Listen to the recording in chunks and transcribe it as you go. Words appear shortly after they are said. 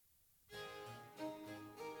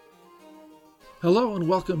Hello and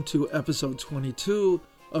welcome to episode 22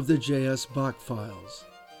 of the J.S. Bach Files.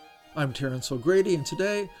 I'm Terence O'Grady, and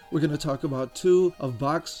today we're going to talk about two of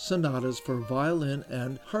Bach's sonatas for violin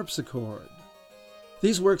and harpsichord.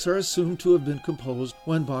 These works are assumed to have been composed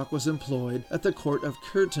when Bach was employed at the court of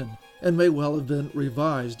Kärnten and may well have been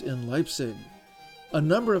revised in Leipzig. A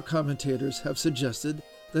number of commentators have suggested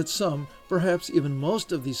that some, perhaps even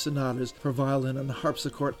most of these sonatas for violin and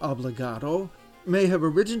harpsichord obbligato may have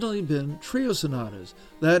originally been trio sonatas,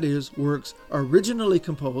 that is, works originally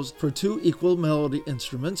composed for two equal melody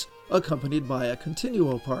instruments accompanied by a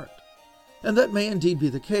continuo part. And that may indeed be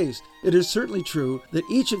the case. It is certainly true that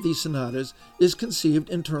each of these sonatas is conceived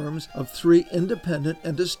in terms of three independent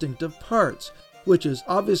and distinctive parts, which is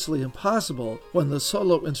obviously impossible when the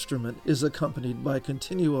solo instrument is accompanied by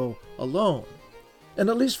continuo alone. And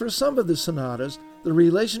at least for some of the sonatas, the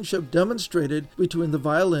relationship demonstrated between the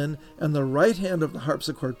violin and the right hand of the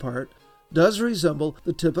harpsichord part does resemble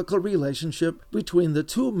the typical relationship between the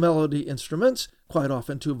two melody instruments, quite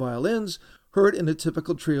often two violins, heard in a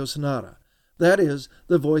typical trio sonata. That is,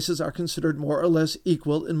 the voices are considered more or less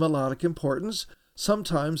equal in melodic importance,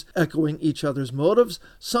 sometimes echoing each other's motives,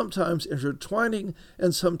 sometimes intertwining,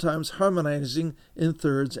 and sometimes harmonizing in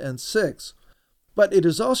thirds and sixths. But it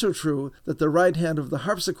is also true that the right hand of the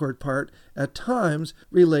harpsichord part at times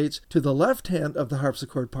relates to the left hand of the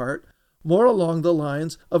harpsichord part more along the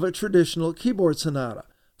lines of a traditional keyboard sonata,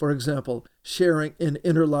 for example, sharing in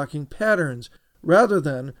interlocking patterns, rather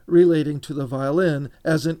than relating to the violin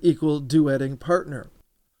as an equal duetting partner.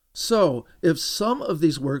 So, if some of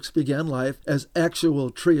these works began life as actual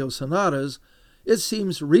trio sonatas, it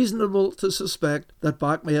seems reasonable to suspect that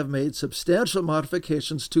Bach may have made substantial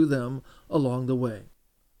modifications to them along the way.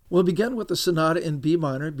 We'll begin with the sonata in B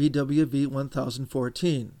minor, BWV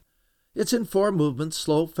 1014. It's in four movements,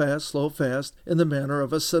 slow, fast, in the manner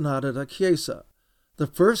of a sonata da chiesa. The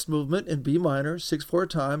first movement in B minor, 6/4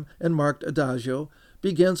 time, and marked adagio,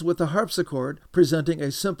 begins with the harpsichord presenting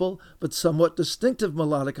a simple but somewhat distinctive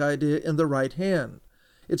melodic idea in the right hand.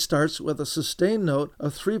 It starts with a sustained note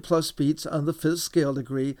of 3+ beats on the 5th scale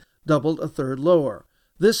degree, doubled a third lower.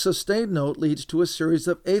 This sustained note leads to a series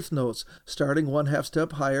of eighth notes, starting 1/2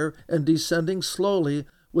 step higher and descending slowly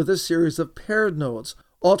with a series of paired notes,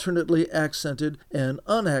 alternately accented and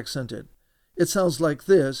unaccented. It sounds like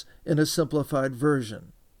this in a simplified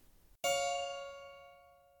version.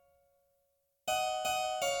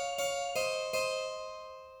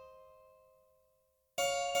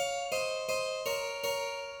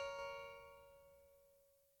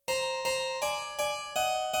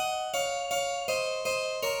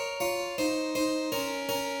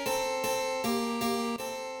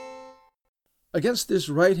 Against this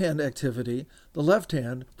right-hand activity, the left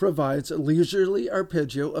hand provides a leisurely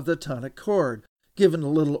arpeggio of the tonic chord, given a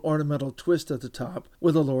little ornamental twist at the top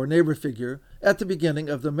with a lower neighbor figure at the beginning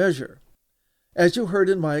of the measure. As you heard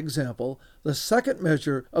in my example, the second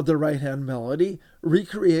measure of the right-hand melody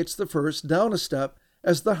recreates the first down a step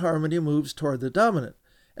as the harmony moves toward the dominant,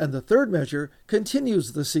 and the third measure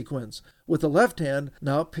continues the sequence, with the left hand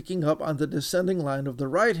now picking up on the descending line of the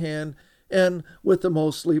right hand, and with the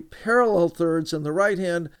mostly parallel thirds in the right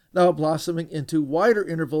hand now blossoming into wider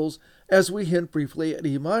intervals, as we hint briefly at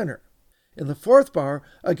E minor. In the fourth bar,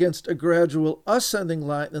 against a gradual ascending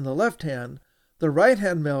line in the left hand, the right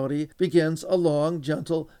hand melody begins a long,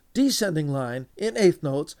 gentle descending line in eighth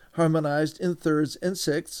notes harmonized in thirds and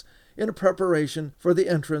sixths in preparation for the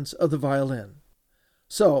entrance of the violin.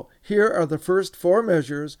 So, here are the first four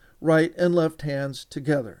measures, right and left hands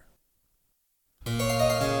together.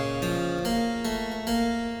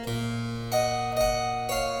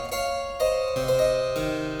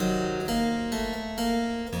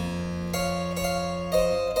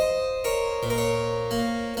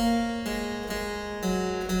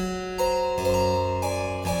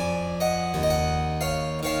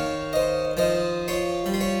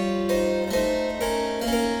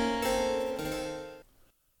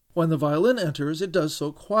 When the violin enters, it does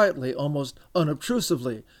so quietly, almost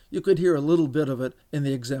unobtrusively. You could hear a little bit of it in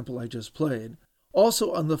the example I just played.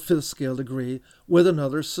 Also on the 5th scale degree with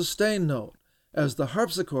another sustained note, as the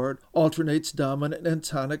harpsichord alternates dominant and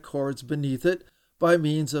tonic chords beneath it by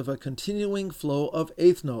means of a continuing flow of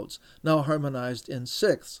eighth notes, now harmonized in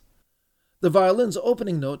sixths. The violin's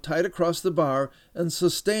opening note tied across the bar and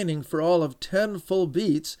sustaining for all of 10 full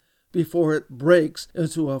beats before it breaks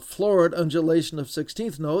into a florid undulation of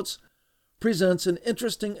 16th notes, presents an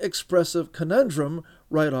interesting expressive conundrum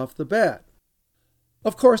right off the bat.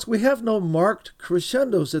 Of course, we have no marked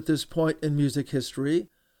crescendos at this point in music history,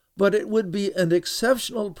 but it would be an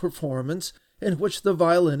exceptional performance in which the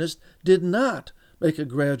violinist did not make a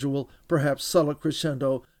gradual, perhaps subtle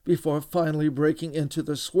crescendo before finally breaking into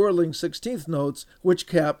the swirling 16th notes which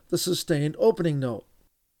cap the sustained opening note.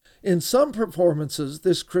 In some performances,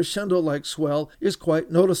 this crescendo-like swell is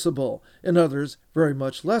quite noticeable, in others, very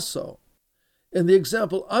much less so. In the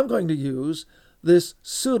example I'm going to use, this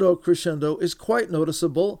pseudo-crescendo is quite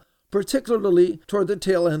noticeable, particularly toward the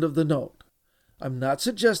tail end of the note. I'm not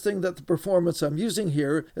suggesting that the performance I'm using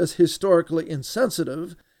here is historically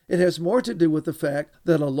insensitive. It has more to do with the fact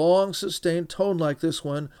that a long, sustained tone like this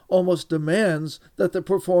one almost demands that the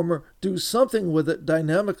performer do something with it,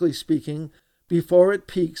 dynamically speaking, before it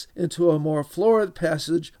peaks into a more florid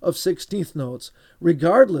passage of 16th notes,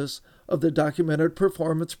 regardless of the documented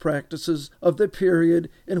performance practices of the period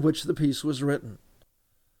in which the piece was written.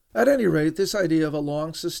 At any rate, this idea of a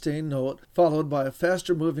long sustained note followed by a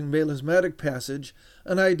faster-moving melismatic passage,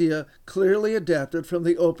 an idea clearly adapted from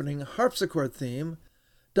the opening harpsichord theme,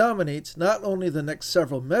 dominates not only the next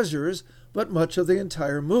several measures, but much of the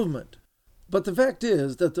entire movement. But the fact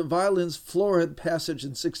is that the violin's florid passage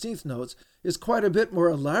in 16th notes is quite a bit more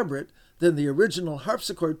elaborate than the original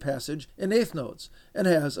harpsichord passage in 8th notes, and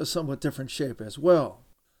has a somewhat different shape as well.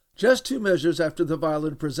 Just 2 measures after the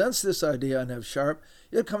violin presents this idea on F sharp,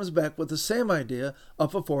 it comes back with the same idea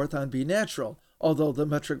up a fourth on B natural, although the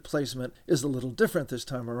metric placement is a little different this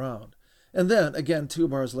time around. And then, again 2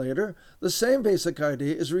 bars later, the same basic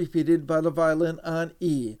idea is repeated by the violin on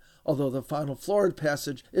E, although the final florid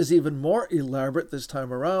passage is even more elaborate this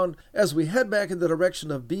time around as we head back in the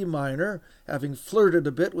direction of B minor, having flirted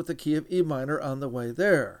a bit with the key of E minor on the way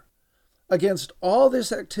there. Against all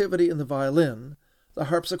this activity in the violin, the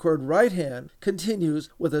harpsichord right hand continues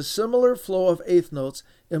with a similar flow of 8th notes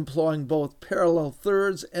employing both parallel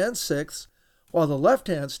thirds and sixths, while the left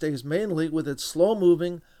hand stays mainly with its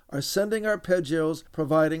slow-moving, ascending arpeggios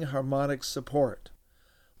providing harmonic support.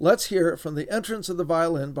 Let's hear from the entrance of the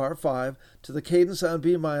violin, bar 5, to the cadence on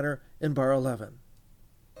B minor in bar 11.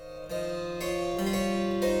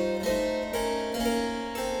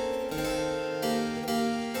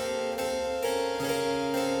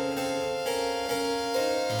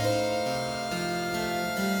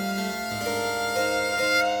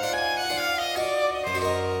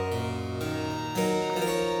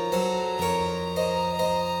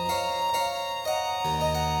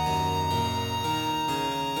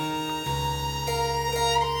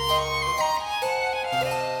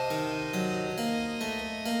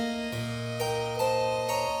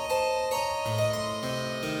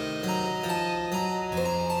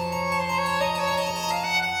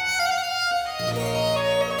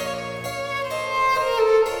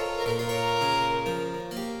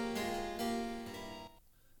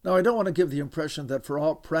 Now, I don't want to give the impression that for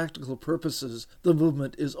all practical purposes the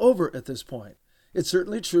movement is over at this point. It's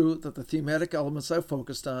certainly true that the thematic elements I've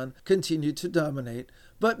focused on continue to dominate,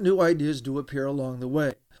 but new ideas do appear along the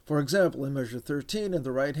way. For example, in measure 13 in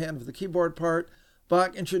the right hand of the keyboard part,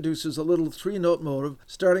 Bach introduces a little 3-note motive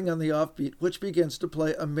starting on the offbeat, which begins to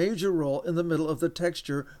play a major role in the middle of the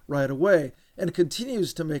texture right away, and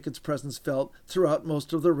continues to make its presence felt throughout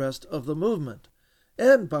most of the rest of the movement.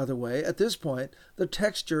 And, by the way, at this point, the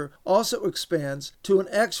texture also expands to an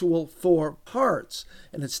actual 4 parts,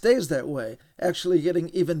 and it stays that way, actually getting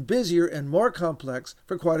even busier and more complex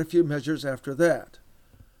for quite a few measures after that.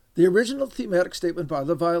 The original thematic statement by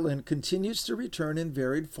the violin continues to return in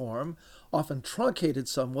varied form, often truncated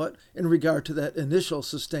somewhat in regard to that initial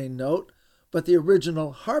sustained note, but the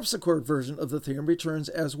original harpsichord version of the theme returns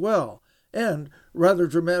as well, and rather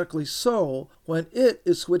dramatically so when it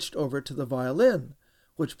is switched over to the violin,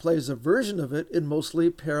 which plays a version of it in mostly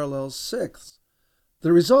parallel sixths.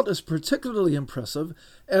 The result is particularly impressive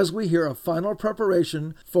as we hear a final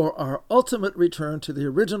preparation for our ultimate return to the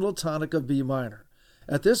original tonic of B minor.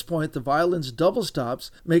 At this point, the violin's double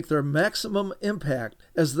stops make their maximum impact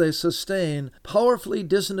as they sustain powerfully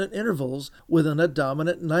dissonant intervals within a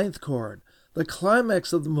dominant 9th chord, the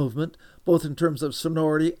climax of the movement, both in terms of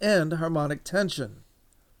sonority and harmonic tension.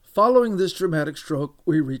 Following this dramatic stroke,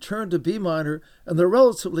 we return to B minor and the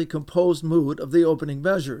relatively composed mood of the opening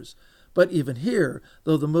measures. But even here,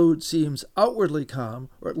 though the mood seems outwardly calm,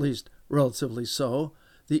 or at least relatively so,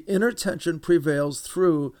 the inner tension prevails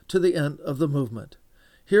through to the end of the movement.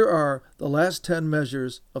 Here are the last 10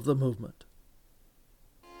 measures of the movement.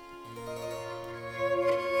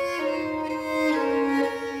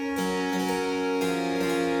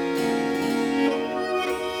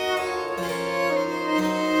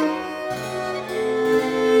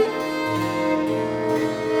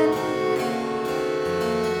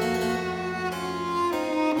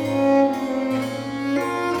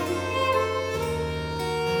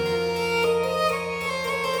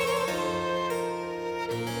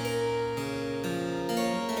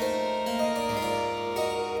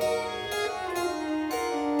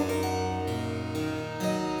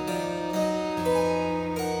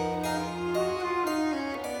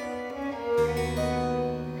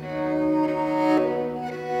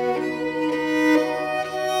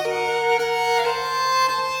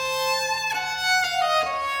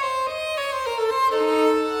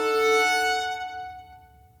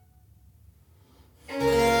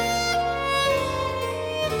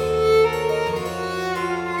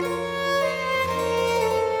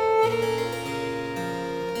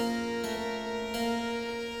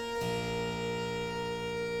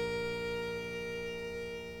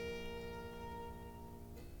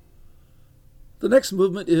 The next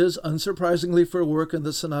movement is, unsurprisingly for work in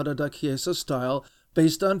the Sonata da Chiesa style,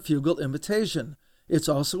 based on fugal imitation. It's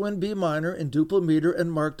also in B minor in duple meter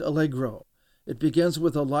and marked allegro. It begins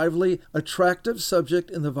with a lively, attractive subject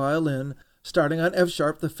in the violin, starting on F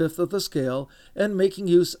sharp, the fifth of the scale, and making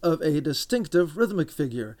use of a distinctive rhythmic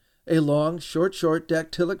figure, a long, short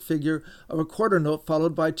dactylic figure of a quarter note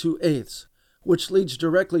followed by 2/8, which leads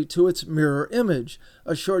directly to its mirror image,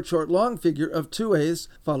 a short, long figure of 2/8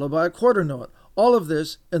 followed by a quarter note, all of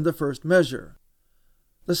this in the first measure.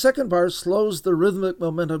 The second bar slows the rhythmic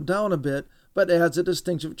momentum down a bit, but adds a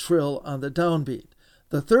distinctive trill on the downbeat.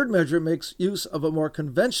 The third measure makes use of a more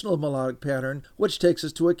conventional melodic pattern, which takes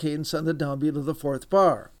us to a cadence on the downbeat of the fourth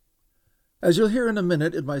bar. As you'll hear in a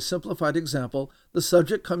minute in my simplified example, the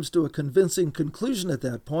subject comes to a convincing conclusion at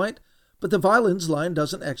that point, but the violin's line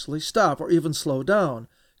doesn't actually stop or even slow down,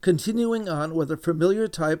 continuing on with a familiar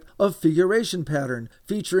type of figuration pattern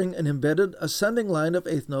featuring an embedded ascending line of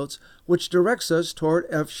eighth notes which directs us toward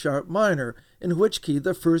F sharp minor, in which key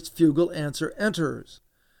the first fugal answer enters.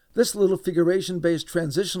 This little figuration-based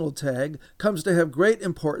transitional tag comes to have great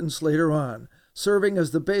importance later on, serving as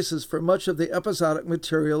the basis for much of the episodic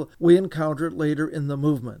material we encounter later in the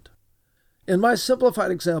movement. In my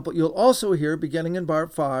simplified example, you'll also hear, beginning in bar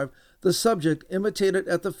 5, the subject imitated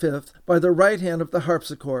at the fifth by the right hand of the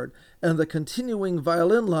harpsichord, and the continuing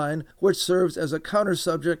violin line which serves as a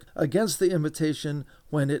counter-subject against the imitation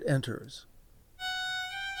when it enters.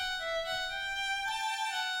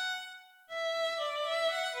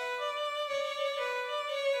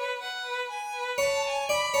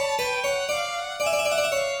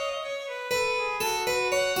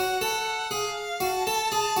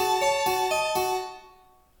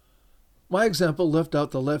 My example left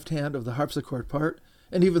out the left hand of the harpsichord part,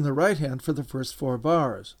 and even the right hand for the first 4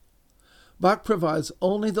 bars. Bach provides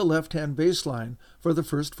only the left hand bass line for the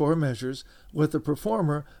first 4 measures, with the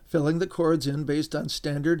performer filling the chords in based on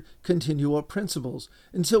standard continuo principles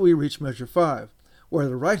until we reach measure 5, where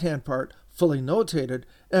the right hand part, fully notated,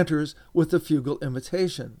 enters with the fugal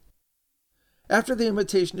imitation. After the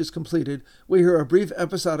imitation is completed, we hear a brief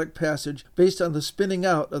episodic passage based on the spinning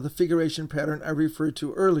out of the figuration pattern I referred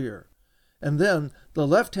to earlier. And then the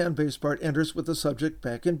left-hand bass part enters with the subject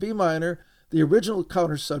back in B minor, the original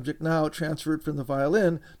counter-subject now transferred from the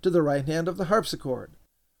violin to the right hand of the harpsichord.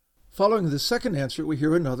 Following the second answer, we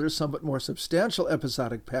hear another somewhat more substantial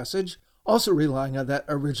episodic passage, also relying on that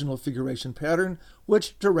original figuration pattern,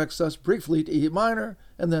 which directs us briefly to E minor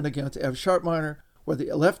and then again to F sharp minor, where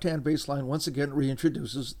the left-hand bass line once again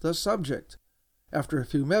reintroduces the subject. After a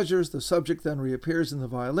few measures, the subject then reappears in the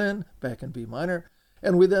violin, back in B minor,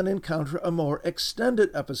 and we then encounter a more extended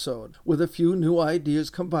episode, with a few new ideas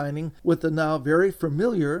combining with the now very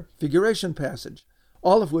familiar figuration passage,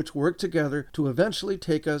 all of which work together to eventually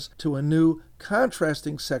take us to a new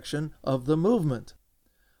contrasting section of the movement.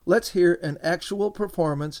 Let's hear an actual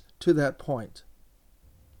performance to that point.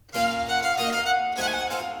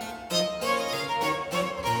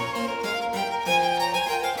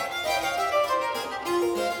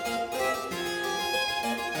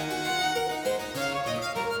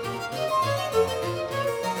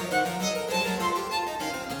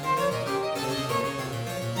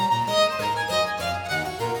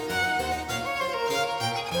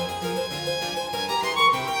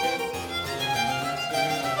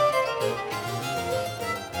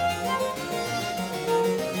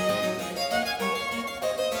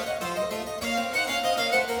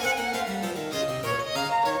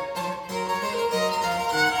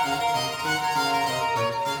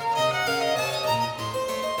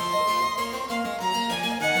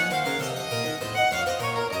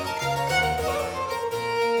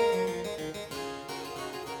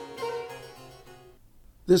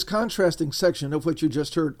 This contrasting section, of which you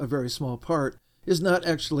just heard a very small part, is not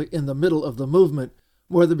actually in the middle of the movement,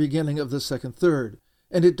 more the beginning of the second third,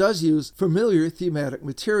 and it does use familiar thematic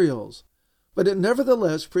materials. But it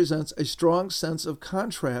nevertheless presents a strong sense of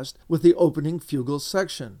contrast with the opening fugal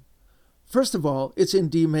section. First of all, it's in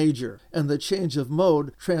D major, and the change of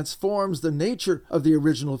mode transforms the nature of the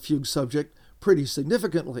original fugue subject pretty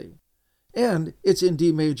significantly. And it's in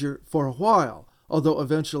D major for a while, although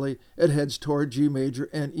eventually it heads toward G major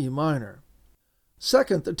and E minor.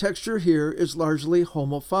 Second, the texture here is largely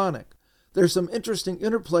homophonic. There's some interesting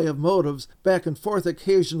interplay of motives back and forth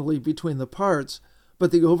occasionally between the parts,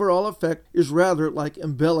 but the overall effect is rather like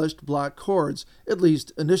embellished block chords, at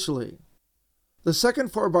least initially. The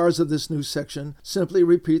second 4 bars of this new section simply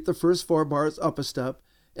repeat the first 4 bars up a step,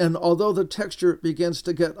 and although the texture begins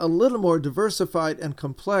to get a little more diversified and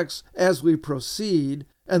complex as we proceed,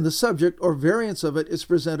 and the subject or variance of it is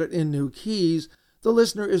presented in new keys, the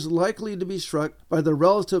listener is likely to be struck by the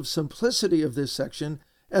relative simplicity of this section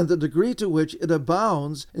and the degree to which it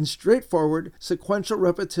abounds in straightforward sequential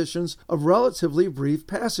repetitions of relatively brief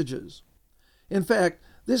passages. In fact,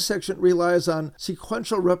 this section relies on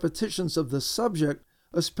sequential repetitions of the subject,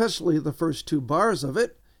 especially the first 2 bars of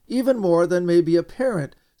it, even more than may be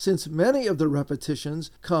apparent, since many of the repetitions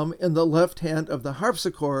come in the left hand of the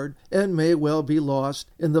harpsichord and may well be lost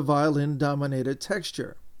in the violin-dominated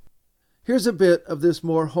texture. Here's a bit of this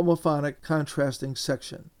more homophonic contrasting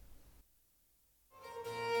section.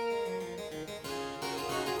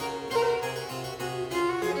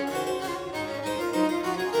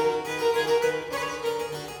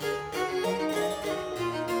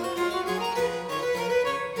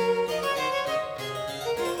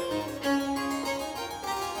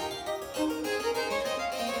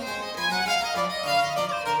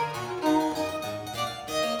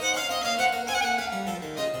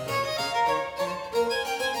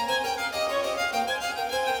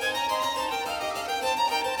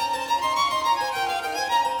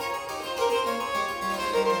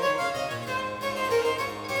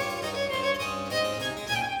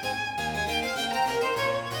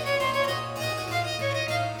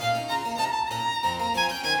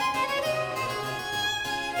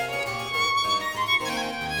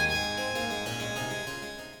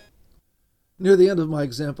 Near the end of my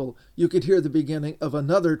example, you could hear the beginning of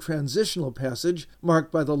another transitional passage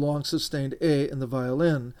marked by the long sustained A in the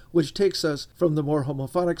violin, which takes us from the more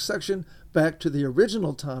homophonic section back to the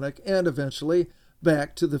original tonic and eventually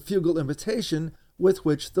back to the fugal imitation with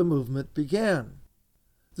which the movement began.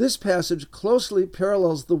 This passage closely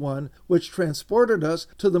parallels the one which transported us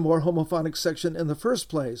to the more homophonic section in the first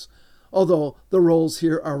place, although the roles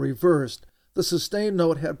here are reversed. The sustained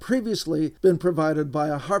note had previously been provided by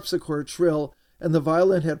a harpsichord trill, and the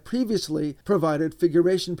violin had previously provided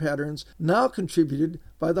figuration patterns now contributed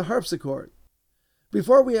by the harpsichord.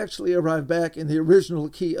 Before we actually arrive back in the original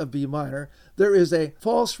key of B minor, there is a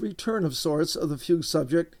false return of sorts of the fugue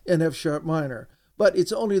subject in F sharp minor, but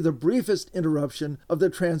it's only the briefest interruption of the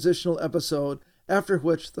transitional episode, after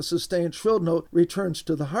which the sustained trill note returns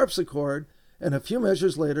to the harpsichord, and a few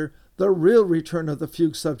measures later, the real return of the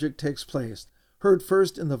fugue subject takes place, heard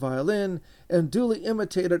first in the violin and duly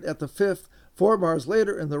imitated at the 5th, 4 bars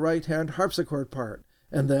later in the right-hand harpsichord part,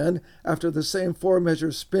 and then, after the same 4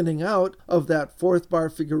 measures spinning out of that 4th bar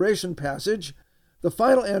figuration passage, the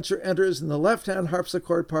final answer enters in the left-hand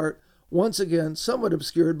harpsichord part, once again somewhat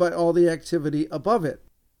obscured by all the activity above it.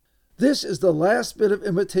 This is the last bit of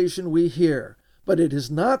imitation we hear, but it is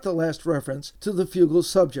not the last reference to the fugal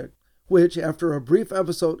subject, which, after a brief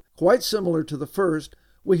episode quite similar to the first,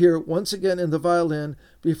 we hear once again in the violin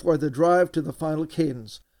before the drive to the final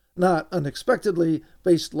cadence, not unexpectedly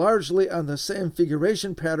based largely on the same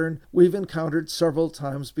figuration pattern we've encountered several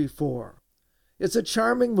times before. It's a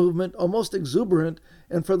charming movement, almost exuberant,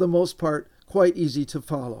 and for the most part quite easy to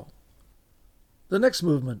follow. The next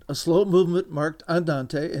movement, a slow movement marked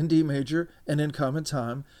andante in D major and in common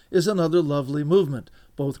time, is another lovely movement,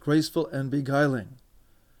 both graceful and beguiling.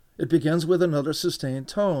 It begins with another sustained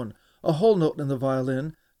tone, a whole note in the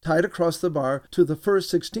violin, tied across the bar to the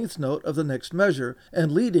first 16th note of the next measure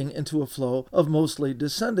and leading into a flow of mostly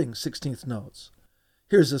descending 16th notes.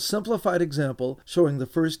 Here's a simplified example showing the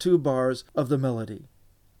first 2 bars of the melody.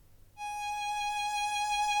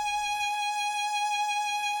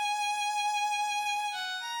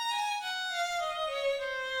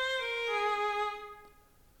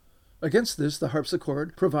 Against this, the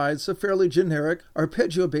harpsichord provides a fairly generic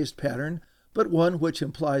arpeggio-based pattern, but one which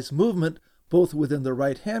implies movement both within the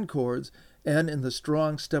right hand chords and in the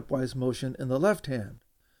strong stepwise motion in the left hand.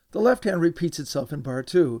 The left hand repeats itself in bar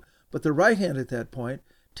 2, but the right hand at that point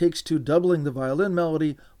takes to doubling the violin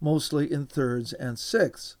melody mostly in thirds and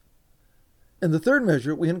sixths. In the third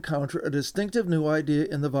measure, we encounter a distinctive new idea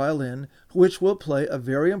in the violin, which will play a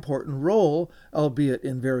very important role, albeit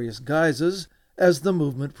in various guises, as the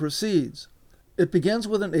movement proceeds. It begins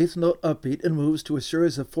with an 8th note upbeat and moves to a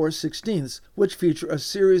series of 4 16ths, which feature a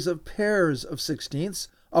series of pairs of 16ths,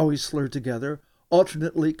 always slurred together,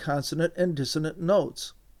 alternately consonant and dissonant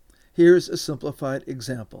notes. Here's a simplified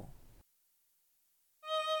example.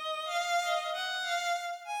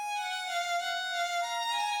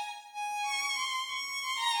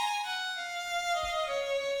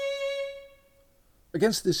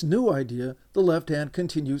 Against this new idea, the left hand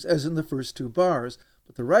continues as in the first 2 bars,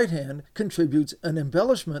 but the right hand contributes an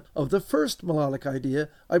embellishment of the first melodic idea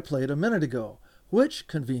I played a minute ago, which,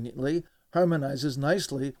 conveniently, harmonizes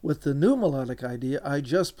nicely with the new melodic idea I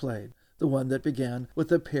just played, the one that began with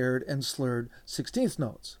the paired and slurred 16th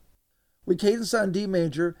notes. We cadence on D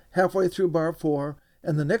major halfway through bar 4,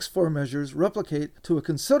 and the next 4 measures replicate to a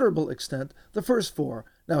considerable extent the first 4,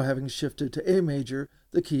 now having shifted to A major,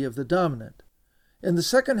 the key of the dominant. In the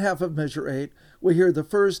second half of measure 8, we hear the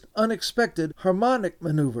first unexpected harmonic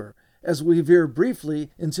maneuver as we veer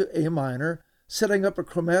briefly into A minor, setting up a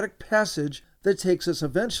chromatic passage that takes us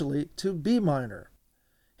eventually to B minor.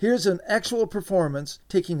 Here's an actual performance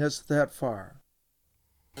taking us that far.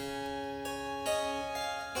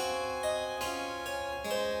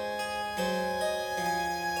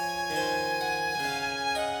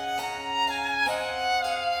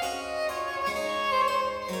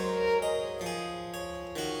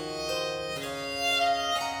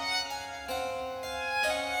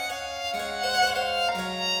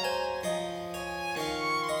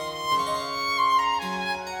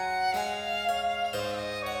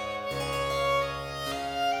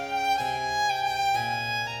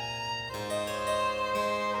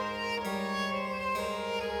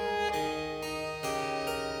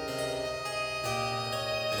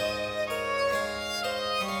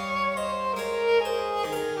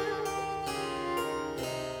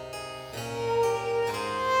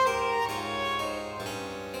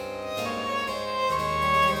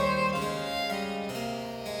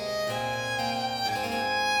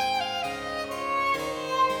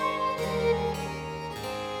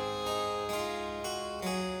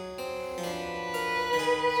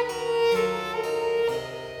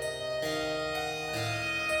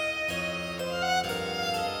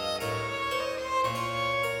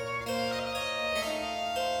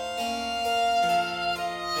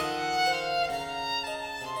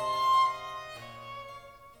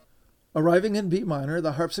 Arriving in B minor,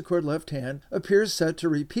 the harpsichord left hand appears set to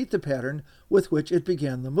repeat the pattern with which it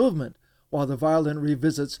began the movement, while the violin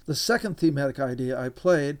revisits the second thematic idea I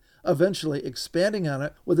played, eventually expanding on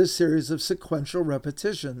it with a series of sequential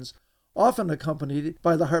repetitions, often accompanied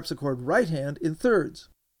by the harpsichord right hand in thirds.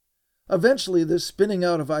 Eventually, this spinning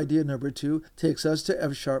out of idea number 2 takes us to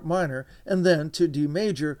F sharp minor, and then to D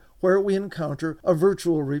major, where we encounter a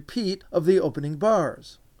virtual repeat of the opening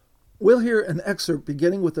bars. We'll hear an excerpt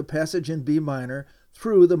beginning with the passage in B minor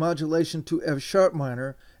through the modulation to F sharp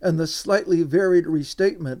minor and the slightly varied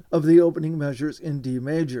restatement of the opening measures in D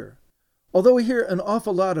major. Although we hear an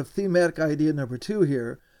awful lot of thematic idea number 2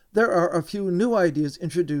 here, there are a few new ideas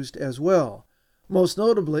introduced as well, most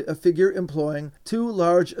notably a figure employing 2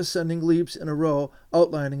 large ascending leaps in a row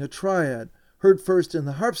outlining a triad, heard first in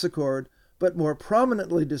the harpsichord, but more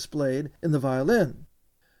prominently displayed in the violin.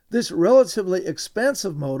 This relatively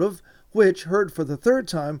expansive motive, which, heard for the third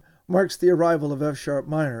time, marks the arrival of F sharp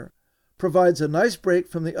minor, provides a nice break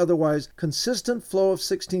from the otherwise consistent flow of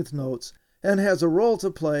 16th notes and has a role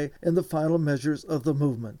to play in the final measures of the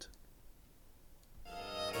movement.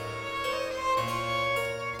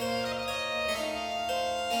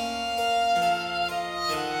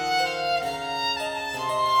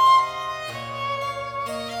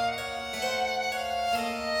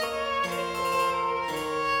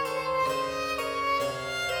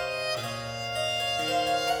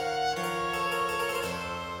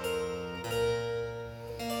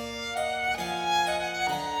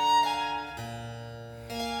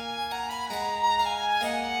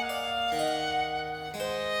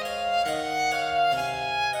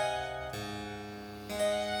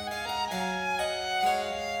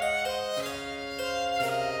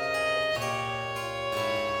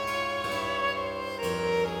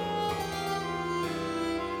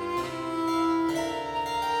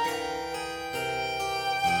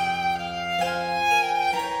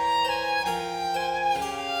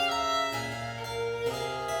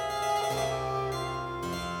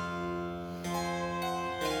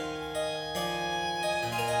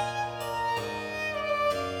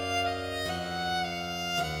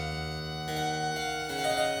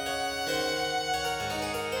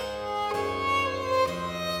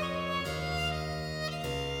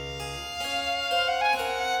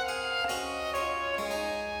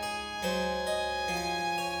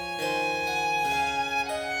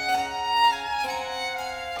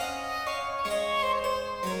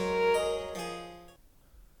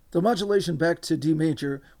 The modulation back to D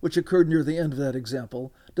major, which occurred near the end of that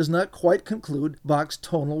example, does not quite conclude Bach's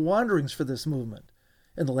tonal wanderings for this movement.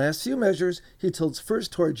 In the last few measures, he tilts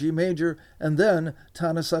first toward G major and then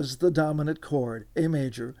tonicizes the dominant chord, A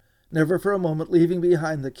major, never for a moment leaving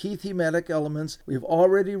behind the key thematic elements we've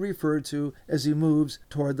already referred to as he moves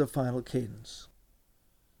toward the final cadence.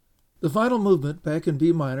 The final movement, back in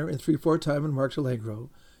B minor in 3/4 time in marked allegro,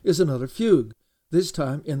 is another fugue, this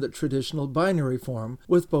time in the traditional binary form,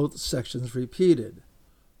 with both sections repeated.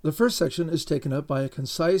 The first section is taken up by a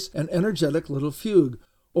concise and energetic little fugue,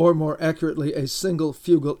 or more accurately a single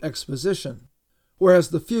fugal exposition. Whereas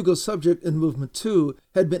the fugal subject in Movement 2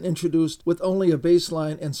 had been introduced with only a bass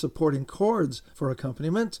line and supporting chords for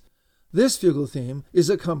accompaniment, this fugal theme is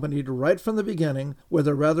accompanied right from the beginning with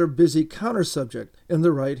a rather busy counter subject in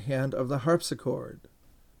the right hand of the harpsichord.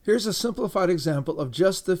 Here's a simplified example of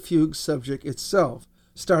just the fugue subject itself,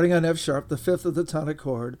 starting on F sharp, the fifth of the tonic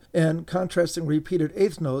chord, and contrasting repeated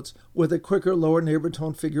eighth notes with a quicker lower neighbor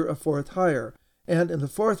tone figure a fourth higher, and in the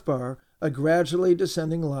fourth bar, a gradually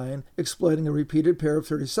descending line exploiting a repeated pair of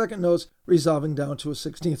 32nd notes resolving down to a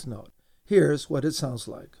 16th note. Here's what it sounds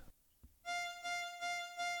like.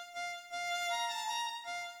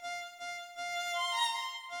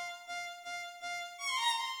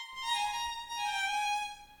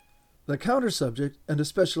 The counter subject, and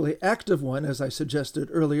especially active one as I suggested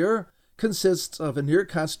earlier, consists of a near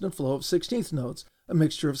constant flow of 16th notes, a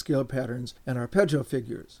mixture of scale patterns and arpeggio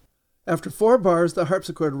figures. After 4 bars, the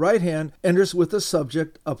harpsichord right hand enters with the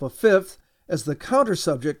subject up a fifth, as the counter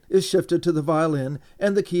subject is shifted to the violin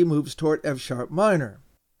and the key moves toward F sharp minor.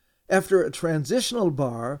 After a transitional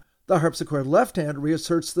bar, the harpsichord left hand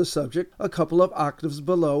reasserts the subject a couple of octaves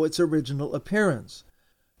below its original appearance.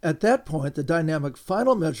 At that point, the dynamic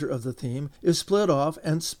final measure of the theme is split off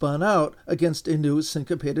and spun out against a new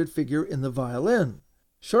syncopated figure in the violin.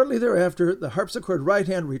 Shortly thereafter, the harpsichord right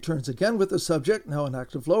hand returns again with the subject, now an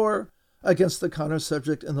octave lower, against the counter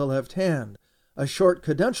subject in the left hand. A short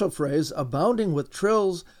cadential phrase abounding with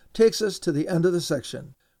trills takes us to the end of the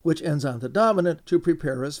section, which ends on the dominant to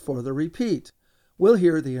prepare us for the repeat. We'll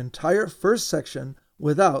hear the entire first section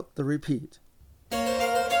without the repeat.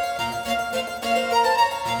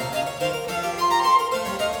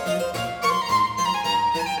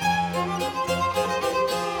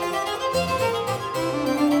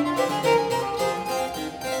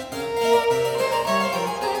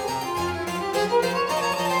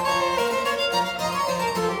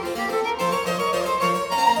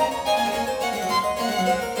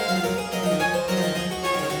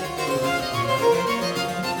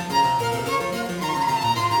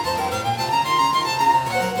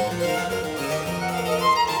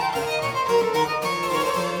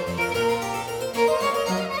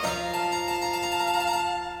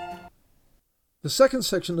 The second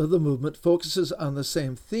section of the movement focuses on the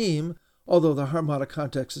same theme, although the harmonic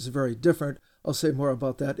context is very different. I'll say more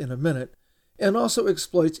about that in a minute, and also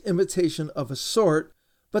exploits imitation of a sort,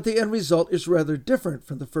 but the end result is rather different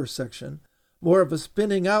from the first section, more of a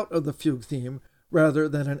spinning out of the fugue theme rather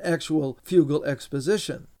than an actual fugal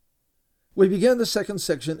exposition. We begin the second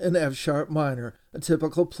section in F sharp minor, a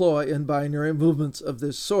typical ploy in binary movements of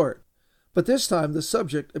this sort, but this time the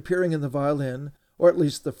subject appearing in the violin, or at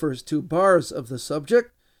least the first 2 bars of the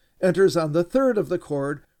subject, enters on the third of the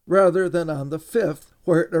chord rather than on the fifth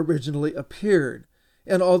where it originally appeared,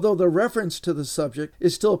 and although the reference to the subject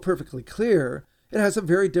is still perfectly clear, it has a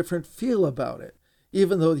very different feel about it,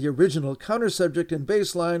 even though the original counter-subject and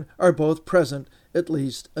bass line are both present, at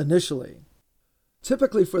least initially.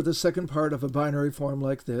 Typically for the second part of a binary form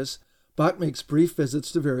like this, Bach makes brief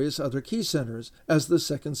visits to various other key centers as the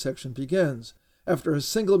second section begins. After a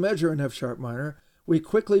single measure in F sharp minor, we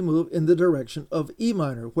quickly move in the direction of E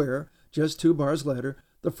minor, where, just 2 bars later,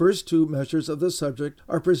 the first 2 measures of the subject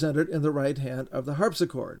are presented in the right hand of the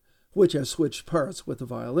harpsichord, which has switched parts with the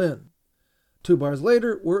violin. 2 bars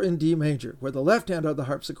later, we're in D major, where the left hand of the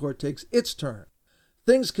harpsichord takes its turn.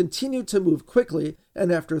 Things continue to move quickly,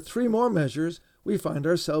 and after 3 more measures, we find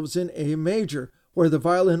ourselves in A major, where the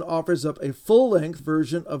violin offers up a full-length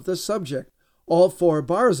version of the subject, all 4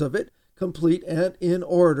 bars of it, complete and in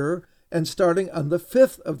order, and starting on the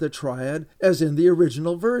 5th of the triad, as in the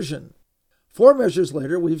original version. 4 measures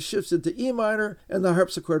later, we've shifted to E minor, and the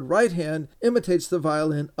harpsichord right hand imitates the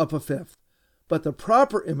violin up a 5th. But the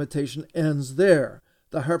proper imitation ends there.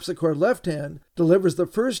 The harpsichord left hand delivers the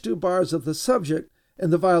first 2 bars of the subject,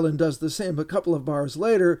 and the violin does the same a couple of bars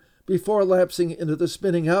later, before lapsing into the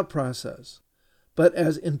spinning out process. But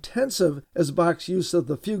as intensive as Bach's use of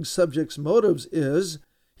the fugue subject's motives is,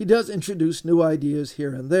 he does introduce new ideas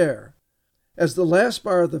here and there. As the last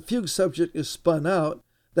bar of the fugue subject is spun out,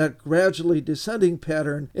 that gradually descending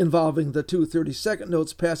pattern involving the 2 32nd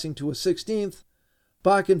notes passing to a 16th,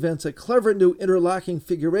 Bach invents a clever new interlocking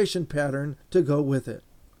figuration pattern to go with it.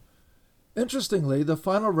 Interestingly, the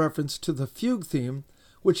final reference to the fugue theme,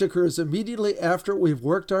 which occurs immediately after we've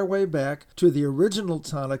worked our way back to the original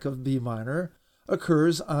tonic of B minor,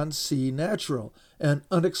 occurs on C natural, an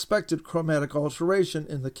unexpected chromatic alteration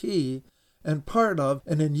in the key, and part of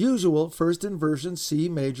an unusual first inversion C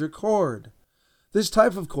major chord. This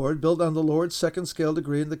type of chord, built on the lowered second scale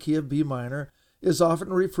degree in the key of B minor, is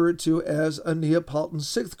often referred to as a Neapolitan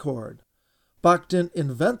sixth chord. Bach didn't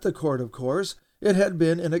invent the chord, of course. It had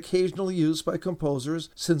been in occasional use by composers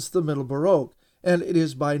since the Middle Baroque, and it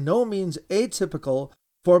is by no means atypical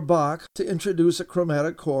for Bach to introduce a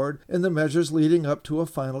chromatic chord in the measures leading up to a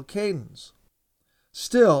final cadence.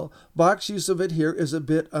 Still, Bach's use of it here is a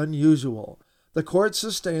bit unusual. The chord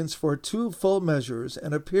sustains for 2 full measures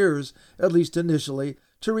and appears, at least initially,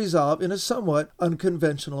 to resolve in a somewhat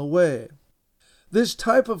unconventional way. This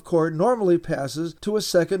type of chord normally passes to a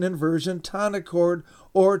second inversion tonic chord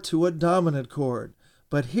or to a dominant chord,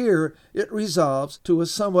 but here it resolves to a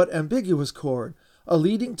somewhat ambiguous chord, a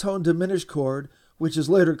leading tone diminished chord, which is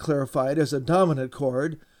later clarified as a dominant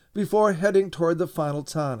chord, before heading toward the final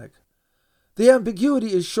tonic. The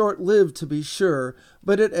ambiguity is short-lived, to be sure,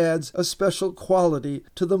 but it adds a special quality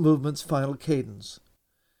to the movement's final cadence.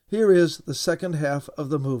 Here is the second half of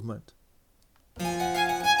the movement.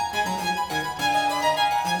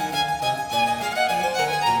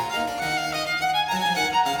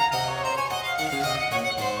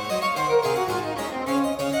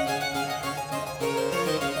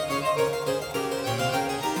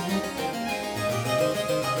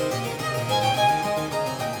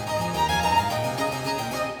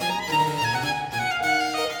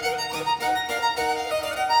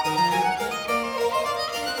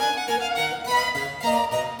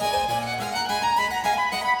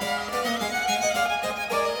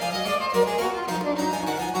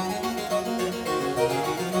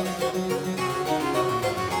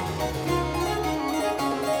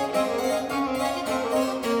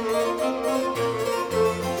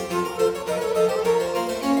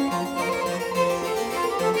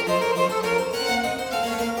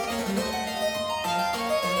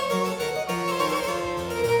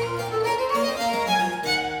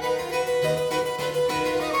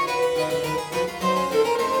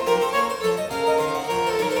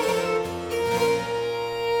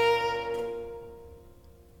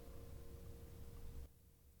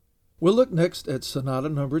 We'll look next at Sonata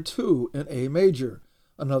No. 2 in A major,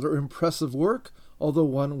 another impressive work, although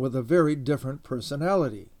one with a very different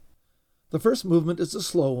personality. The first movement is a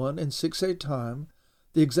slow one in 6/8 time,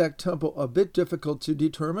 the exact tempo a bit difficult to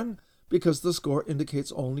determine because the score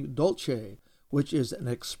indicates only dolce, which is an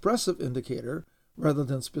expressive indicator rather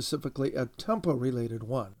than specifically a tempo-related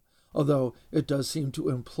one, although it does seem to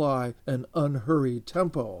imply an unhurried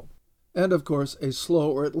tempo. And of course, a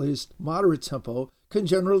slow or at least moderate tempo can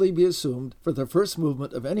generally be assumed for the first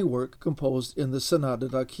movement of any work composed in the Sonata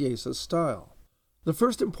da Chiesa style. The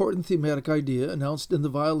first important thematic idea announced in the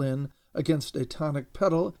violin against a tonic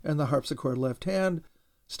pedal and the harpsichord left hand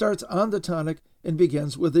starts on the tonic and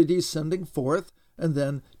begins with a descending fourth and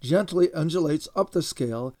then gently undulates up the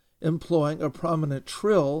scale, employing a prominent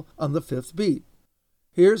trill on the 5th beat.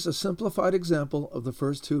 Here's a simplified example of the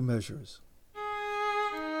first 2 measures.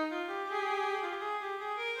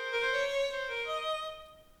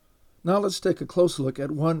 Now let's take a close look at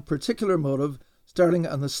one particular motive, starting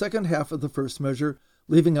on the second half of the first measure,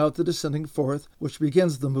 leaving out the descending fourth, which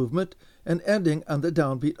begins the movement, and ending on the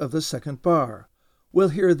downbeat of the second bar. We'll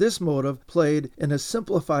hear this motive played in a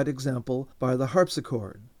simplified example by the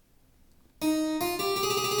harpsichord.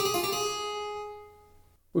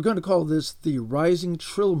 We're going to call this the rising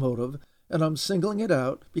trill motive, and I'm singling it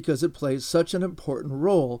out because it plays such an important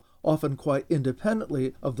role, often quite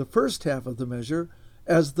independently of the first half of the measure,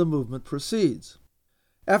 as the movement proceeds.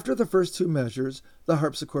 After the first 2 measures, the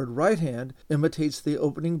harpsichord right hand imitates the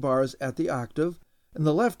opening bars at the octave, and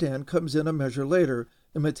the left hand comes in a measure later,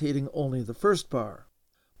 imitating only the first bar.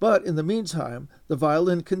 But in the meantime, the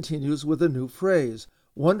violin continues with a new phrase,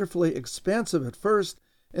 wonderfully expansive at first,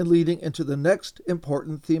 and leading into the next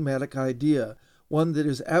important thematic idea, one that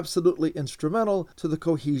is absolutely instrumental to the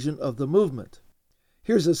cohesion of the movement.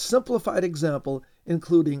 Here's a simplified example,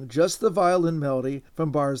 including just the violin melody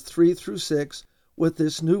from bars 3 through 6, with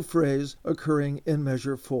this new phrase occurring in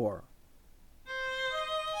measure 4.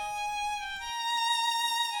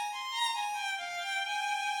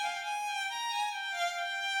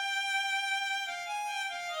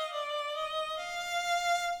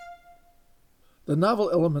 The novel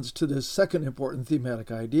elements to this second important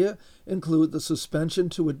thematic idea include the suspension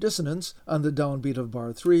to a dissonance on the downbeat of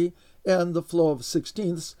bar 3 and the flow of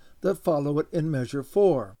sixteenths that follow it in measure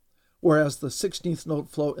 4. Whereas the 16th note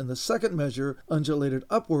flow in the second measure undulated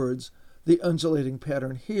upwards, the undulating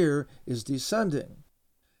pattern here is descending.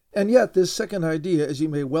 And yet this second idea, as you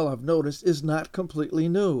may well have noticed, is not completely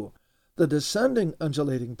new. The descending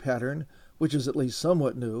undulating pattern, which is at least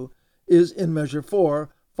somewhat new, is in measure 4,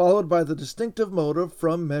 followed by the distinctive motive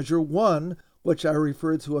from measure 1, which I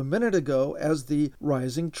referred to a minute ago as the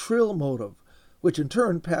rising trill motive, which in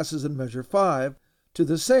turn passes in measure 5 to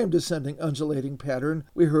the same descending undulating pattern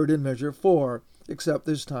we heard in measure 4, except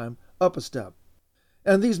this time up a step.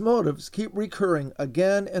 And these motives keep recurring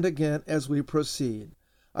again and again as we proceed.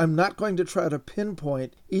 I'm not going to try to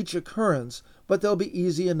pinpoint each occurrence, but they'll be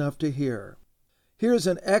easy enough to hear. Here's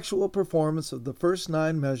an actual performance of the first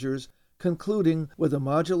 9 measures, concluding with a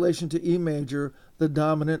modulation to E major, the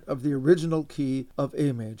dominant of the original key of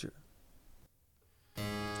A major.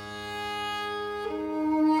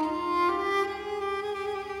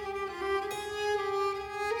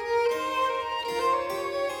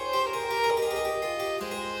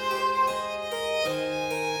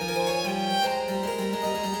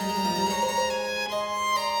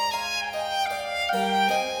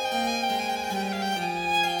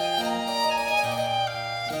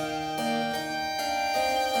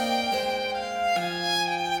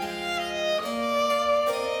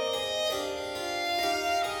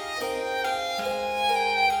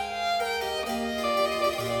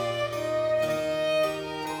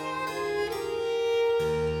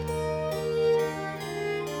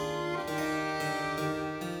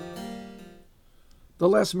 The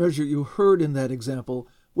last measure you heard in that example,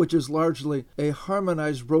 which is largely a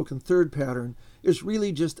harmonized broken third pattern, is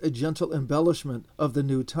really just a gentle embellishment of the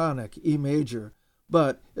new tonic, E major,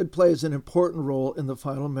 but it plays an important role in the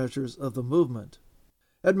final measures of the movement.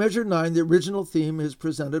 At measure 9, the original theme is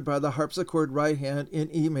presented by the harpsichord right hand in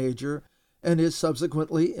E major and is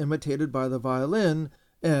subsequently imitated by the violin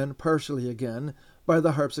and, partially again, by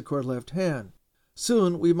the harpsichord left hand.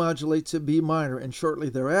 Soon we modulate to B minor and shortly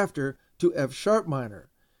thereafter to F sharp minor.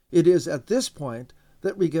 It is at this point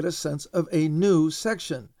that we get a sense of a new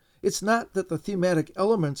section. It's not that the thematic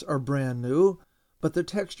elements are brand new, but the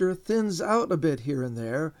texture thins out a bit here and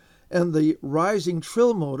there, and the rising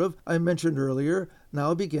trill motive I mentioned earlier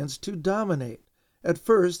now begins to dominate. At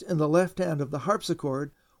first in the left hand of the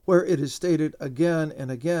harpsichord, where it is stated again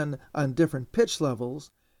and again on different pitch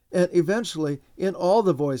levels, and eventually in all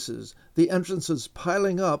the voices, the entrances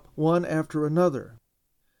piling up one after another.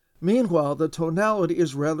 Meanwhile, the tonality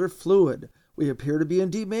is rather fluid. We appear to be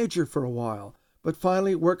in D major for a while, but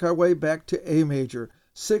finally work our way back to A major,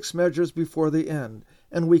 6 measures before the end,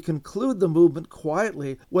 and we conclude the movement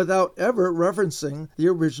quietly without ever referencing the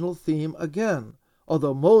original theme again,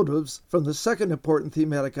 although motives from the second important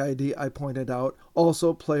thematic idea I pointed out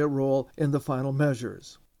also play a role in the final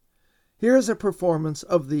measures. Here is a performance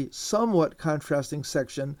of the somewhat contrasting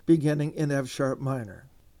section beginning in F sharp minor.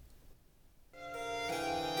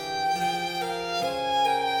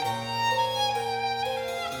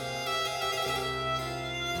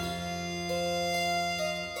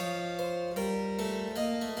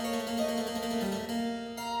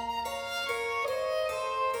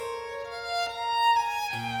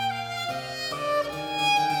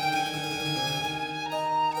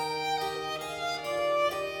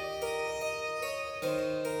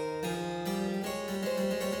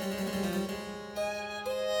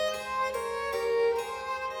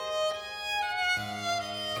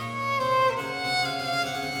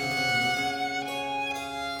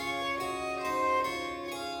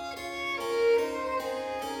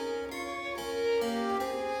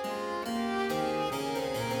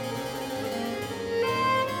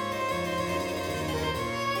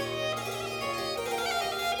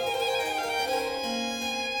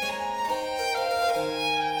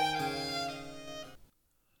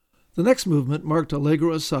 The next movement, marked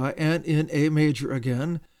Allegro assai and in A major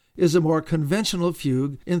again, is a more conventional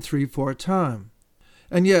fugue in 3/4 time.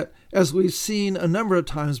 And yet, as we've seen a number of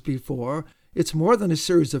times before, it's more than a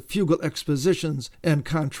series of fugal expositions and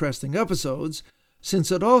contrasting episodes, since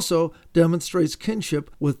it also demonstrates kinship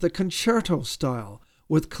with the concerto style,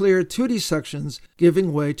 with clear tutti sections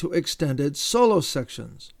giving way to extended solo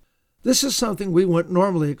sections. This is something we wouldn't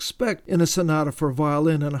normally expect in a sonata for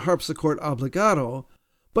violin and harpsichord obbligato,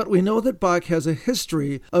 but we know that Bach has a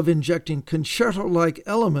history of injecting concerto-like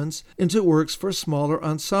elements into works for smaller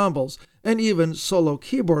ensembles and even solo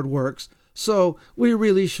keyboard works, so we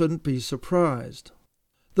really shouldn't be surprised.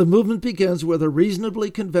 The movement begins with a reasonably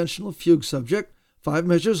conventional fugue subject, 5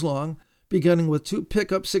 measures long, beginning with 2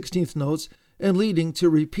 pickup 16th notes and leading to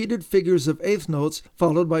repeated figures of 8th notes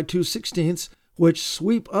followed by 2 16ths, which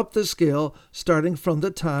sweep up the scale starting from the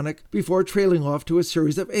tonic before trailing off to a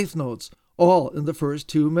series of 8th notes, all in the first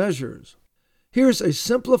 2 measures. Here's a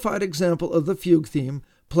simplified example of the fugue theme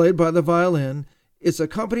played by the violin. It's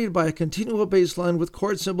accompanied by a continual bass line with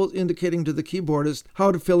chord symbols indicating to the keyboardist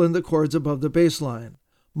how to fill in the chords above the bass line.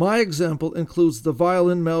 My example includes the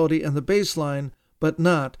violin melody and the bass line, but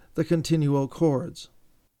not the continuo chords.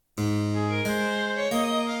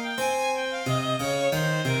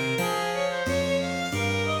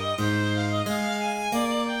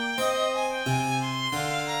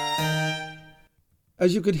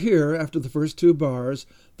 As you could hear after the first two bars,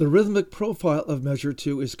 the rhythmic profile of measure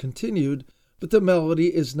 2 is continued, but the melody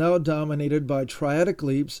is now dominated by triadic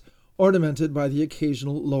leaps ornamented by the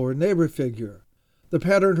occasional lower neighbor figure. The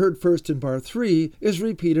pattern heard first in bar 3 is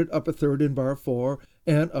repeated up a third in bar 4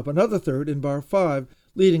 and up another third in bar 5,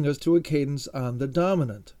 leading us to a cadence on the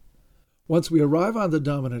dominant. Once we arrive on the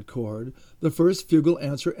dominant chord, the first fugal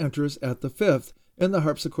answer enters at the fifth in the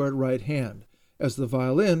harpsichord right hand, as the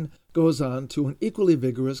violin goes on to an equally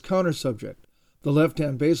vigorous counter-subject, the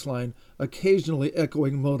left-hand bass line occasionally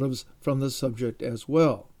echoing motives from the subject as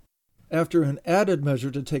well. After an added measure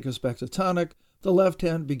to take us back to tonic, the left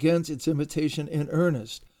hand begins its imitation in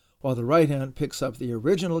earnest, while the right hand picks up the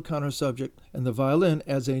original counter-subject and the violin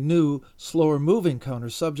adds a new, slower-moving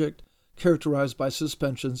counter-subject characterized by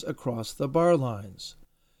suspensions across the bar lines.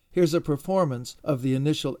 Here's a performance of the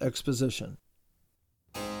initial exposition.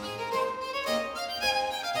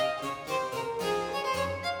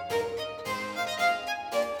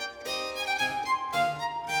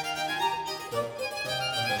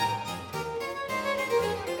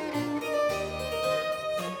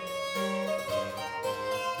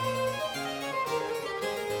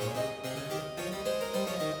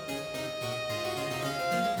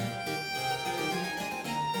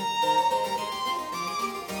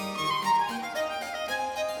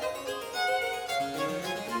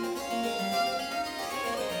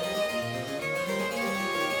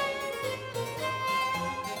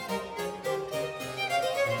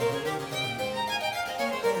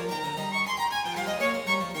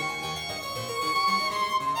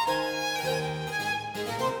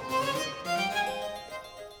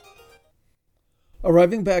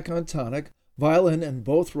 Arriving back on tonic, violin and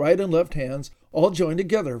both right and left hands all join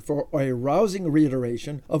together for a rousing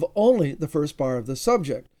reiteration of only the first bar of the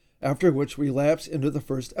subject, after which we lapse into the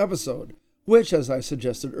first episode, which, as I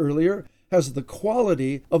suggested earlier, has the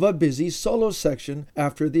quality of a busy solo section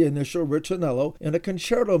after the initial ritornello in a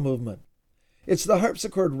concerto movement. It's the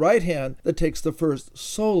harpsichord right hand that takes the first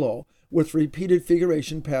solo, with repeated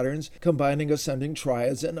figuration patterns combining ascending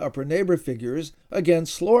triads and upper neighbor figures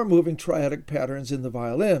against slower-moving triadic patterns in the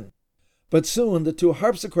violin. But soon the two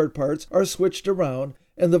harpsichord parts are switched around,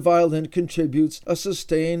 and the violin contributes a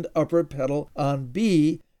sustained upper pedal on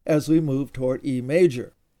B as we move toward E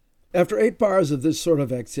major. After 8 bars of this sort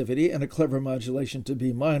of activity and a clever modulation to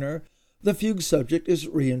B minor, the fugue subject is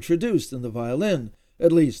reintroduced in the violin,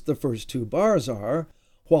 at least the first 2 bars are,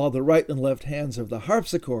 while the right and left hands of the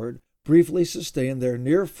harpsichord briefly sustain their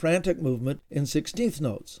near-frantic movement in 16th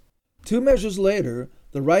notes. 2 measures later,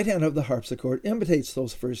 the right hand of the harpsichord imitates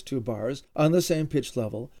those first 2 bars on the same pitch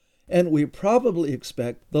level, and we probably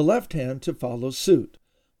expect the left hand to follow suit.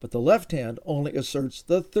 But the left hand only asserts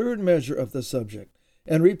the 3rd measure of the subject,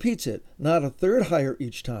 and repeats it not a third higher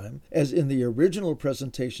each time, as in the original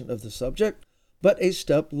presentation of the subject, but a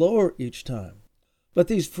step lower each time. But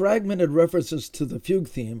these fragmented references to the fugue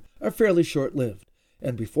theme are fairly short-lived,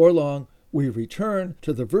 and before long we return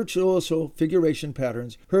to the virtuoso figuration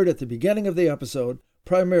patterns heard at the beginning of the episode,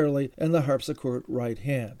 primarily in the harpsichord right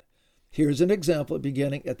hand. Here's an example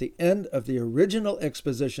beginning at the end of the original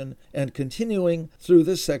exposition and continuing through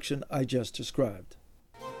the section I just described.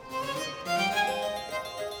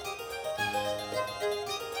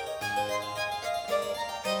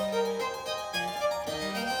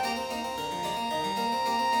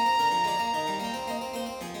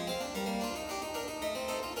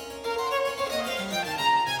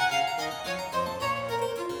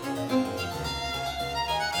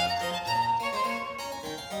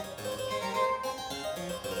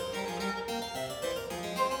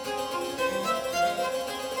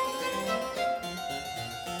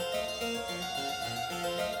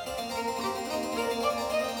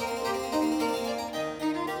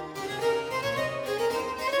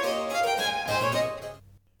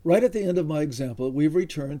 Right at the end of my example, we've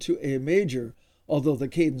returned to A major, although the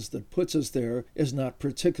cadence that puts us there is not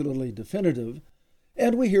particularly definitive,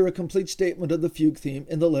 and we hear a complete statement of the fugue theme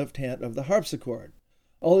in the left hand of the harpsichord.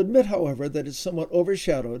 I'll admit, however, that it's somewhat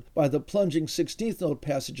overshadowed by the plunging 16th note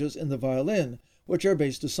passages in the violin, which are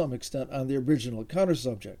based to some extent on the original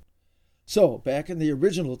counter-subject. So, back in the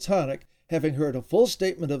original tonic, having heard a full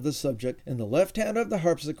statement of the subject in the left hand of the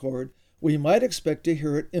harpsichord, we might expect to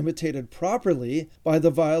hear it imitated properly by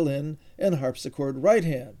the violin and harpsichord right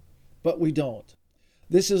hand, but we don't.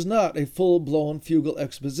 This is not a full-blown fugal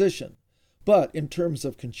exposition, but in terms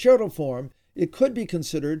of concerto form, it could be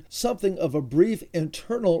considered something of a brief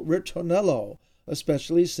internal ritornello,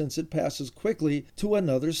 especially since it passes quickly to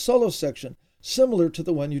another solo section, similar to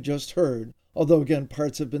the one you just heard, although again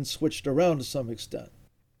parts have been switched around to some extent.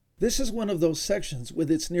 This is one of those sections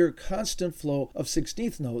with its near constant flow of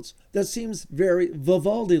 16th notes that seems very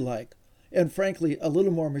Vivaldi-like, and frankly a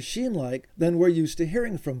little more machine-like than we're used to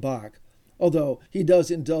hearing from Bach, although he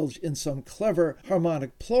does indulge in some clever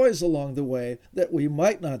harmonic ploys along the way that we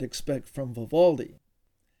might not expect from Vivaldi.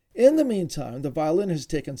 In the meantime, the violin has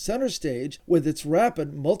taken center stage with its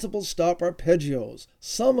rapid multiple-stop arpeggios,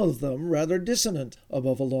 some of them rather dissonant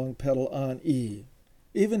above a long pedal on E.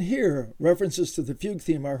 Even here, references to the fugue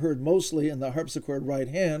theme are heard mostly in the harpsichord right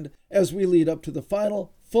hand as we lead up to the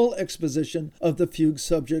final, full exposition of the fugue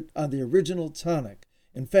subject on the original tonic.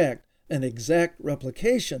 In fact, an exact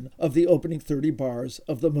replication of the opening 30 bars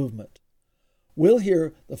of the movement. We'll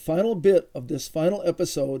hear the final bit of this final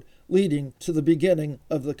episode leading to the beginning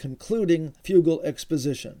of the concluding fugal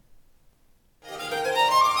exposition.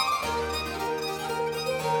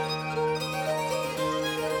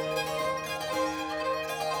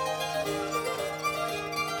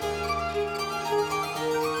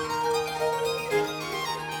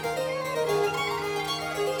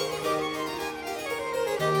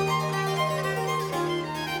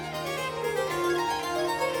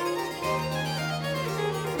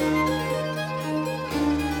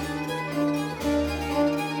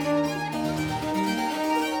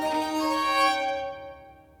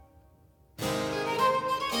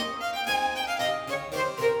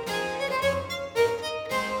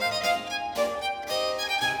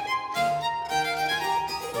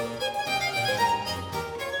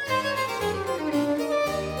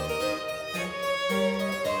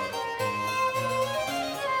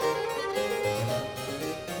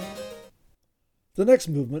 The next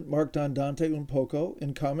movement, marked Andante un poco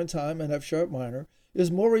in common time and F-sharp minor,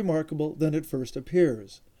 is more remarkable than it first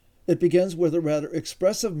appears. It begins with a rather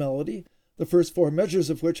expressive melody, the first 4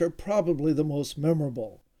 measures of which are probably the most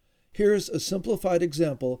memorable. Here's a simplified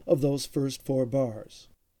example of those first 4 bars.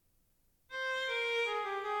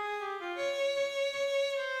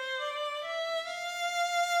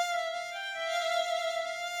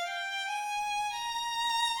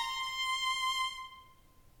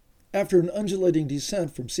 After an undulating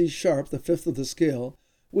descent from C sharp, the 5th of the scale,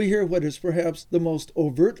 we hear what is perhaps the most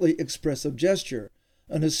overtly expressive gesture,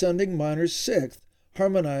 an ascending minor 6th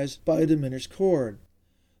harmonized by a diminished chord.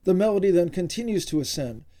 The melody then continues to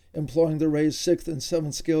ascend, employing the raised 6th and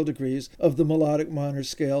 7th scale degrees of the melodic minor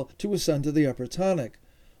scale to ascend to the upper tonic.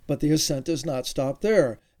 But the ascent does not stop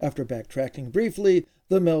there. After backtracking briefly,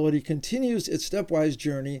 the melody continues its stepwise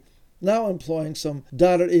journey, now employing some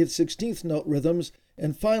dotted 8th 16th note rhythms,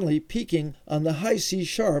 and finally peaking on the high C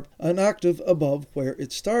sharp, an octave above where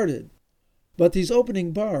it started. But these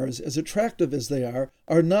opening bars, as attractive as they are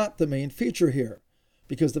not the main feature here,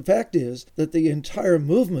 because the fact is that the entire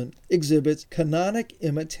movement exhibits canonic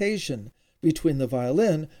imitation between the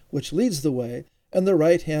violin, which leads the way, and the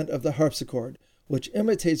right hand of the harpsichord, which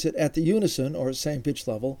imitates it at the unison, or same pitch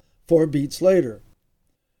level, 4 beats later.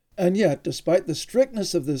 And yet, despite the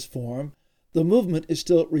strictness of this form, the movement is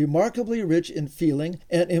still remarkably rich in feeling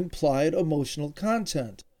and implied emotional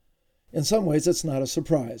content. In some ways, it's not a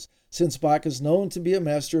surprise, since Bach is known to be a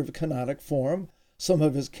master of canonic form. Some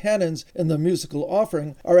of his canons in the musical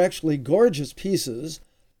offering are actually gorgeous pieces.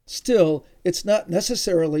 Still, it's not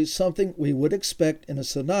necessarily something we would expect in a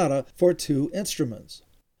sonata for 2 instruments.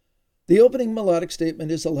 The opening melodic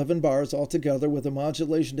statement is 11 bars altogether, with a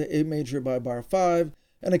modulation to A major by bar 5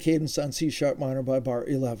 and a cadence on C sharp minor by bar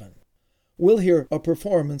 11. We'll hear a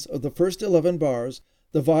performance of the first 11 bars,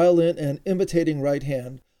 the violin and imitating right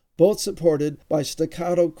hand, both supported by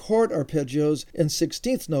staccato chord arpeggios in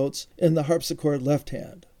 16th notes in the harpsichord left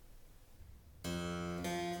hand.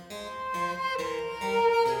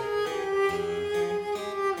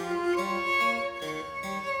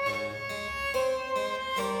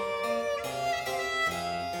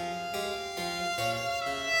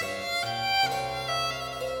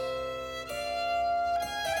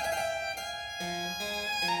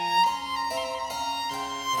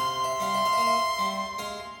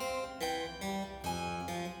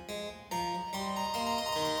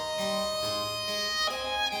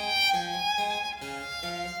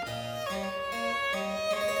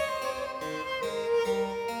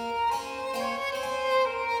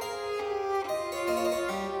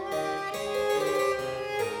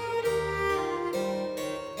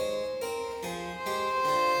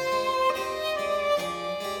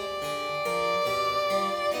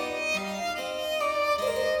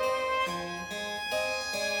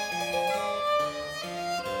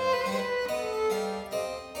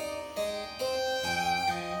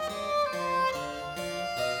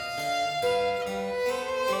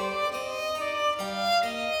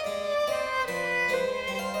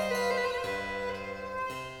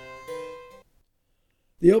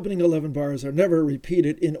 The opening 11 bars are never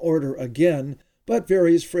repeated in order again, but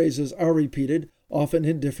various phrases are repeated, often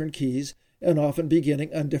in different keys, and often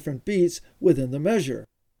beginning on different beats within the measure.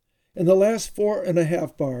 In the last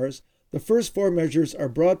 4.5 bars, the first 4 measures are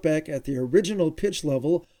brought back at the original pitch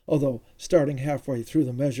level, although starting halfway through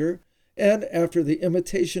the measure, and after the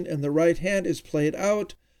imitation in the right hand is played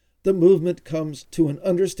out, the movement comes to an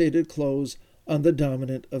understated close on the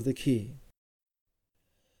dominant of the key.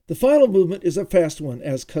 The final movement is a fast one,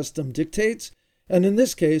 as custom dictates, and in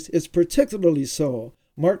this case it's particularly so,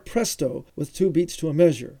 marked presto with 2 beats to a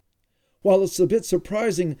measure. While it's a bit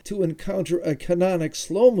surprising to encounter a canonic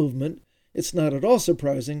slow movement, it's not at all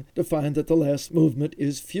surprising to find that the last movement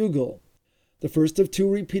is fugal. The first of 2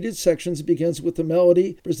 repeated sections begins with the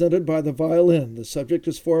melody presented by the violin. The subject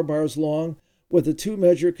is 4 bars long, with a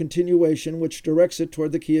 2-measure continuation which directs it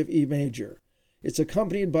toward the key of E major. It's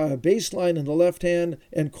accompanied by a bass line in the left hand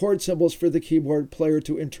and chord symbols for the keyboard player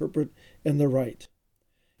to interpret in the right.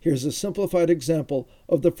 Here's a simplified example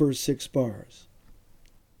of the first 6 bars.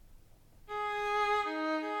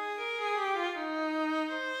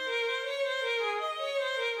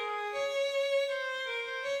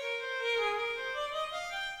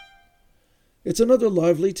 It's another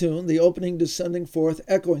lively tune, the opening descending forth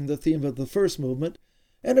echoing the theme of the first movement,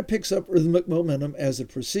 and it picks up rhythmic momentum as it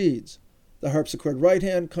proceeds. The harpsichord right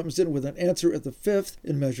hand comes in with an answer at the 5th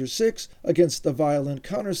in measure 6 against the violin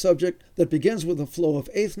counter subject that begins with a flow of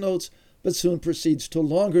 8th notes but soon proceeds to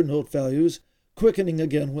longer note values, quickening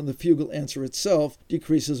again when the fugal answer itself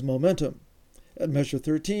decreases momentum. At measure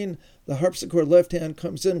 13, the harpsichord left hand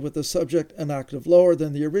comes in with the subject an octave lower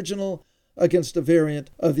than the original against a variant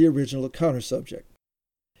of the original counter subject.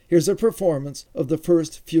 Here's a performance of the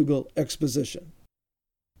first fugal exposition.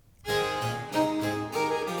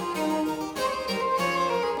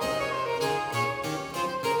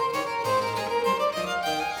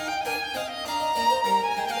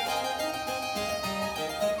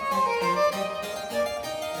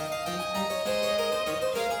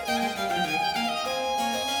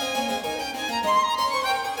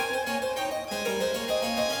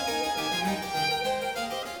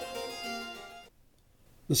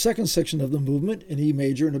 The second section of the movement, in E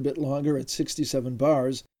major and a bit longer at 67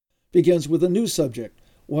 bars, begins with a new subject,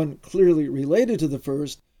 one clearly related to the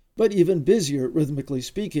first, but even busier rhythmically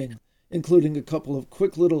speaking, including a couple of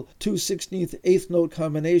quick little 2/16 eighth note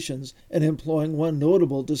combinations and employing one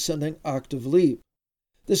notable descending octave leap.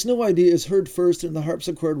 This new idea is heard first in the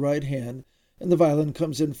harpsichord right hand, and the violin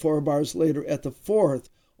comes in 4 bars later at the 4th,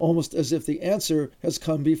 almost as if the answer has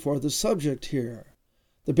come before the subject here.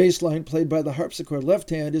 The bass line played by the harpsichord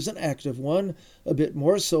left hand is an active one, a bit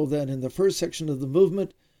more so than in the first section of the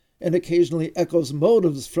movement, and occasionally echoes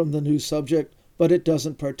motives from the new subject, but it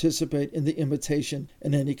doesn't participate in the imitation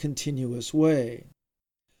in any continuous way.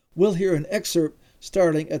 We'll hear an excerpt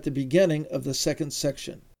starting at the beginning of the second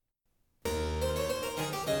section.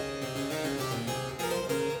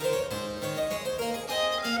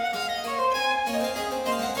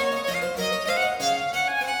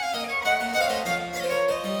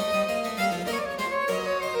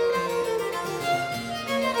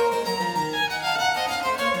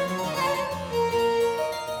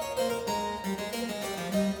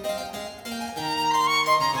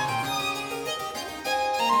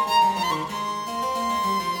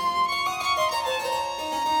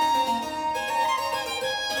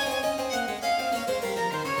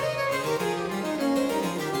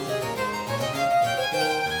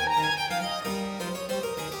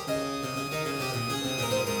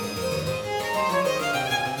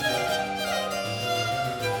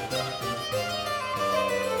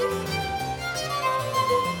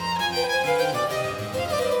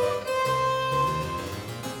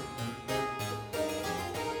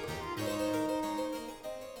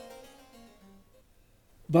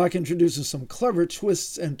 Bach introduces some clever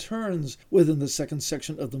twists and turns within the second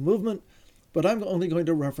section of the movement, but I'm only going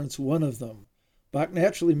to reference one of them. Bach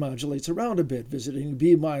naturally modulates around a bit, visiting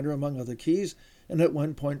B minor among other keys, and at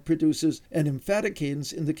one point produces an emphatic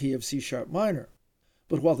cadence in the key of C sharp minor.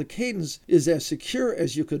 But while the cadence is as secure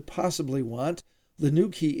as you could possibly want, the new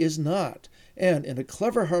key is not, and in a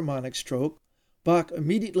clever harmonic stroke, Bach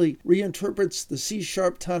immediately reinterprets the C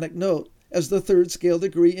sharp tonic note as the 3rd scale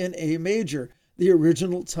degree in A major, the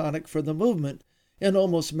original tonic for the movement, and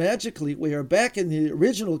almost magically we are back in the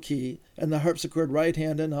original key, and the harpsichord right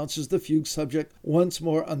hand announces the fugue subject once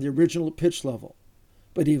more on the original pitch level.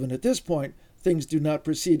 But even at this point, things do not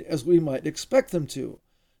proceed as we might expect them to.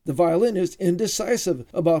 The violin is indecisive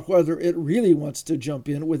about whether it really wants to jump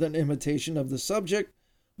in with an imitation of the subject,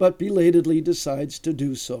 but belatedly decides to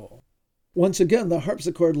do so. Once again, the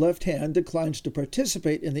harpsichord left hand declines to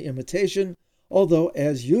participate in the imitation, although,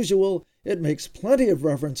 as usual, it makes plenty of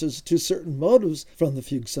references to certain motives from the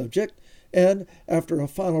fugue subject, and after a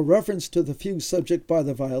final reference to the fugue subject by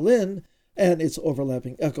the violin, and its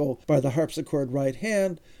overlapping echo by the harpsichord right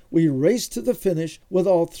hand, we race to the finish with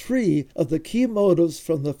all three of the key motives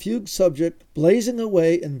from the fugue subject blazing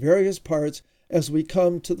away in various parts as we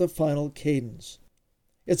come to the final cadence.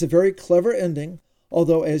 It's a very clever ending,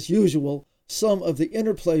 although, as usual, some of the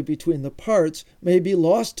interplay between the parts may be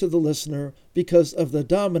lost to the listener because of the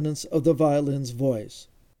dominance of the violin's voice.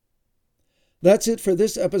 That's it for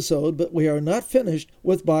this episode, but we are not finished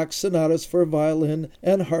with Bach's sonatas for violin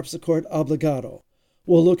and harpsichord obbligato.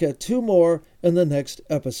 We'll look at two more in the next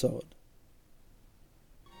episode.